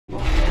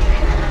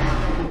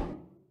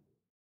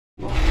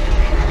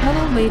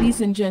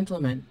ladies and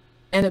gentlemen,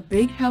 and a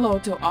big hello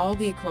to all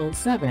the iClone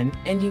 7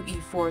 and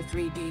UE4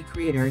 3D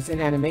creators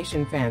and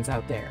animation fans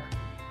out there.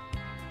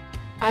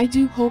 I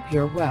do hope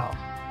you're well.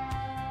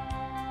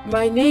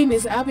 My name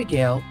is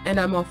Abigail, and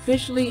I'm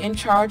officially in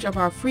charge of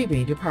our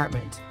freebie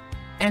department.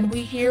 And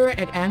we here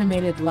at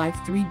Animated Life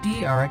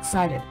 3D are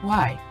excited.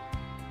 Why?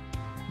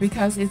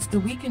 Because it's the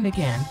weekend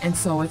again, and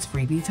so it's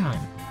freebie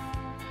time.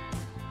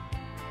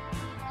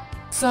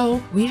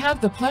 So, we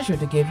have the pleasure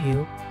to give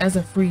you, as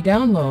a free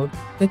download,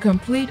 the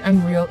complete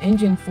Unreal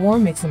Engine 4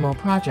 Mixamo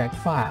project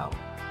file.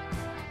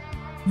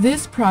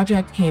 This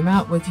project came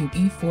out with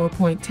UE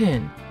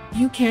 4.10.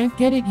 You can't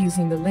get it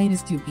using the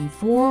latest UE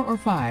 4 or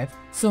 5,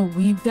 so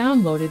we've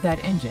downloaded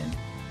that engine,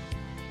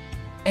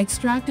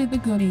 extracted the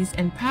goodies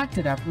and packed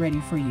it up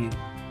ready for you.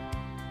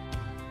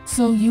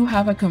 So you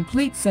have a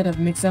complete set of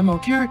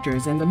Mixamo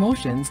characters and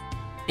emotions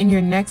in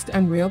your next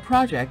Unreal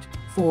project,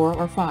 4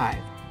 or 5.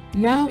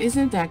 Now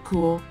isn't that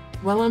cool?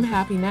 Well, I'm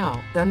happy now,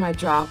 done my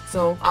job,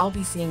 so I'll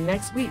be seeing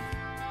next week.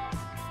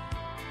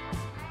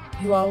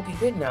 You all be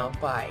good now,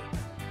 bye.